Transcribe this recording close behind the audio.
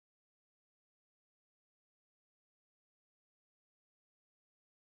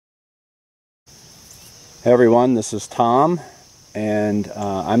Hey everyone, this is Tom, and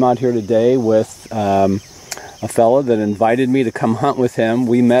I'm out here today with a fella that invited me to come hunt with him.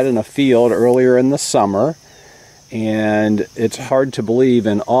 We met in a field earlier in the summer, and it's hard to believe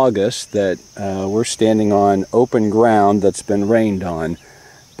in August that we're standing on open ground that's been rained on.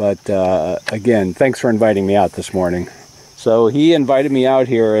 But again, thanks for inviting me out this morning. So he invited me out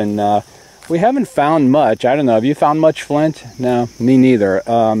here, and we haven't found much. I don't know, have you found much flint? No, me neither.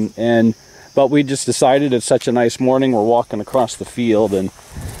 But we just decided it's such a nice morning. We're walking across the field, and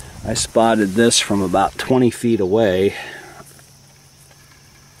I spotted this from about 20 feet away.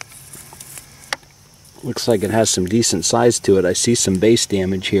 Looks like it has some decent size to it. I see some base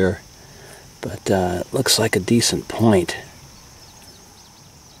damage here, but it looks like a decent point.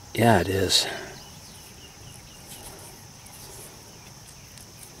 Yeah, it is.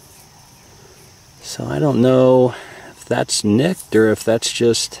 So I don't know if that's nicked or if that's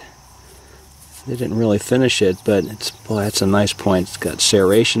just... They didn't really finish it, but boy, that's a nice point. It's got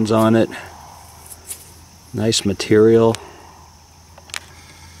serrations on it. Nice material.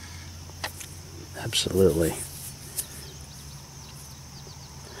 Absolutely.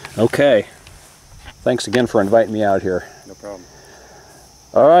 Okay. Thanks again for inviting me out here. No problem.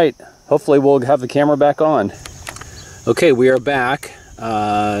 All right. Hopefully we'll have the camera back on. Okay, we are back,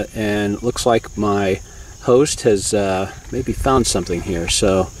 and it looks like my host has maybe found something here.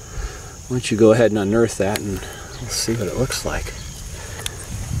 So why don't you go ahead and unearth that, and we'll see what it looks like.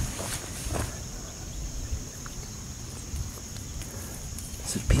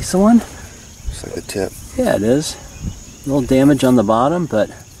 Is it a piece of one? Looks like a tip. Yeah, it is. A little damage on the bottom, but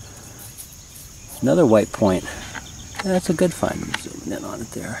another white point. Yeah, that's a good find. I'm zooming in on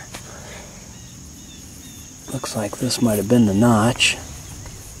it there. Looks like this might have been the notch.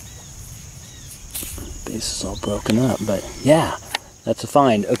 Base is all broken up, but yeah. That's a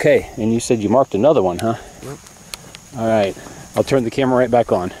find. Okay, and you said you marked another one, huh? Yep. All right, I'll turn the camera right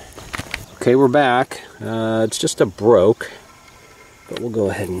back on. Okay, we're back. It's just a broke, but we'll go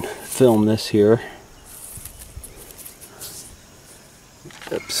ahead and film this here.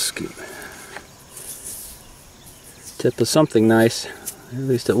 Oops, scoop. Tip of something nice. At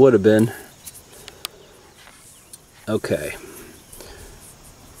least it would have been. Okay.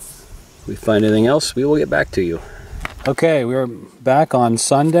 If we find anything else, we will get back to you. Okay, we're back on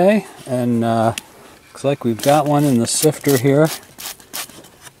Sunday, and looks like we've got one in the sifter here.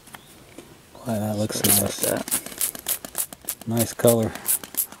 Boy, that looks nice. Nice color.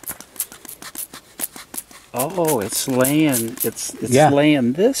 Oh, it's laying. It's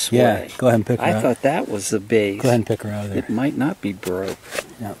laying this way. Yeah, go ahead and pick her out. I thought that was the base. Go ahead and pick her out of there. It might not be broke.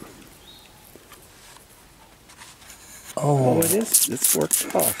 Yep. Oh, it is. It's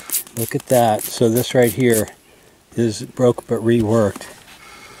worked off. Look at that. So this right here is broke but reworked.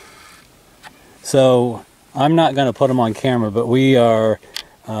 So I'm not going to put them on camera, but we have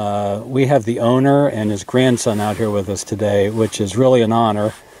the owner and his grandson out here with us today, which is really an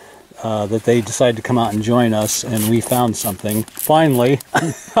honor that they decided to come out and join us, and we found something finally.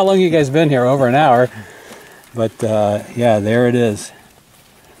 How long have you guys been here? Over an hour. But yeah, there it is.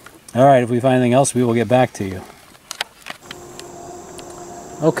 All right, if we find anything else, we will get back to you.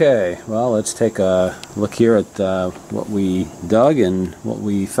 Okay, well, let's take a look here at what we dug and what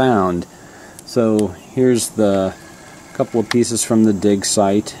we found. So here's the couple of pieces from the dig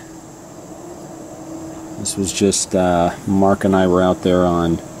site. This was just Mark and I were out there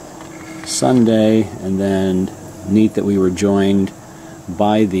on Sunday, and then neat that we were joined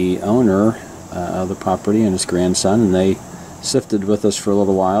by the owner of the property and his grandson, and they sifted with us for a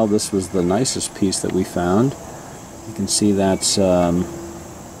little while. This was the nicest piece that we found. You can see that's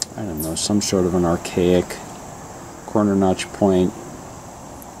I don't know, some sort of an archaic corner notch point,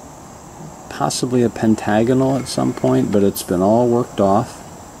 possibly a pentagonal at some point, but it's been all worked off.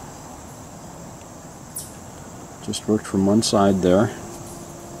 Just worked from one side there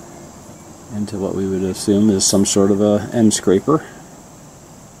into what we would assume is some sort of a end scraper.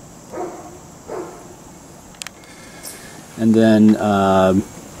 And then,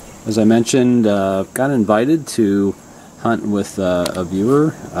 as I mentioned, got invited to hunt with a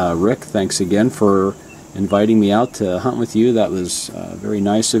viewer. Rick, thanks again for inviting me out to hunt with you. That was very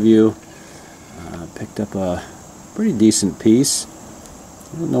nice of you. Picked up a pretty decent piece.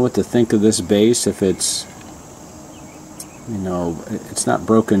 I don't know what to think of this base. If it's, you know, it's not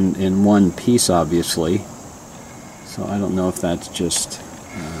broken in one piece, obviously. So I don't know if that's just,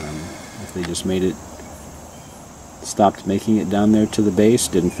 if they just made it, stopped making it down there to the base,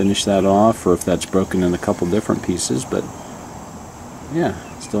 didn't finish that off, or if that's broken in a couple different pieces, but yeah,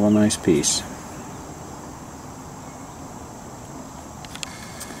 still a nice piece.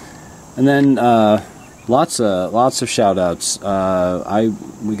 And then lots of shout outs.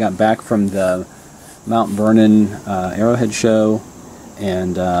 We got back from the Mount Vernon Arrowhead show,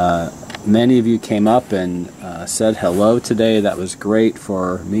 and many of you came up and said hello today. That was great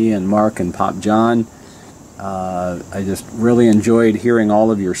for me and Mark and Pop John. I just really enjoyed hearing all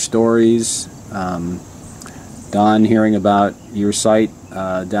of your stories. Don, hearing about your site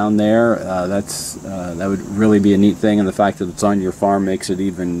down there, that would really be a neat thing, and the fact that it's on your farm makes it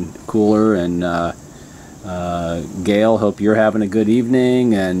even cooler. And Gail, hope you're having a good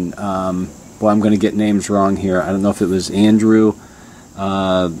evening. And well, I'm going to get names wrong here. I don't know if it was Andrew,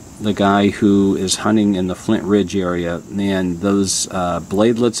 the guy who is hunting in the Flint Ridge area. Man, those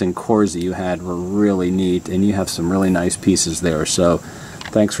bladelets and cores that you had were really neat, and you have some really nice pieces there. So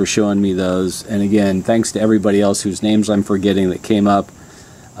thanks for showing me those. And again, thanks to everybody else whose names I'm forgetting that came up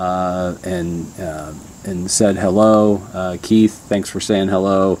and said hello. Keith, thanks for saying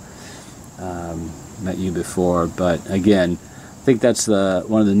hello. Met you before, but again, I think that's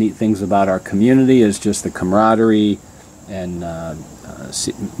one of the neat things about our community is just the camaraderie and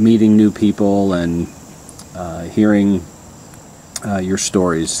meeting new people and hearing your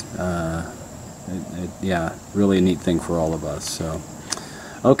stories. Yeah, really a neat thing for all of us. So,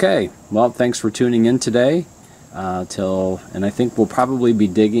 okay, well, thanks for tuning in today. And I think we'll probably be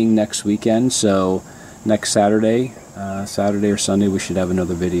digging next weekend. So next Saturday or Sunday, we should have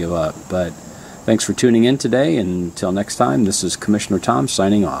another video up. But thanks for tuning in today, and until next time, this is Commissioner Tom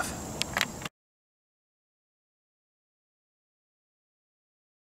signing off.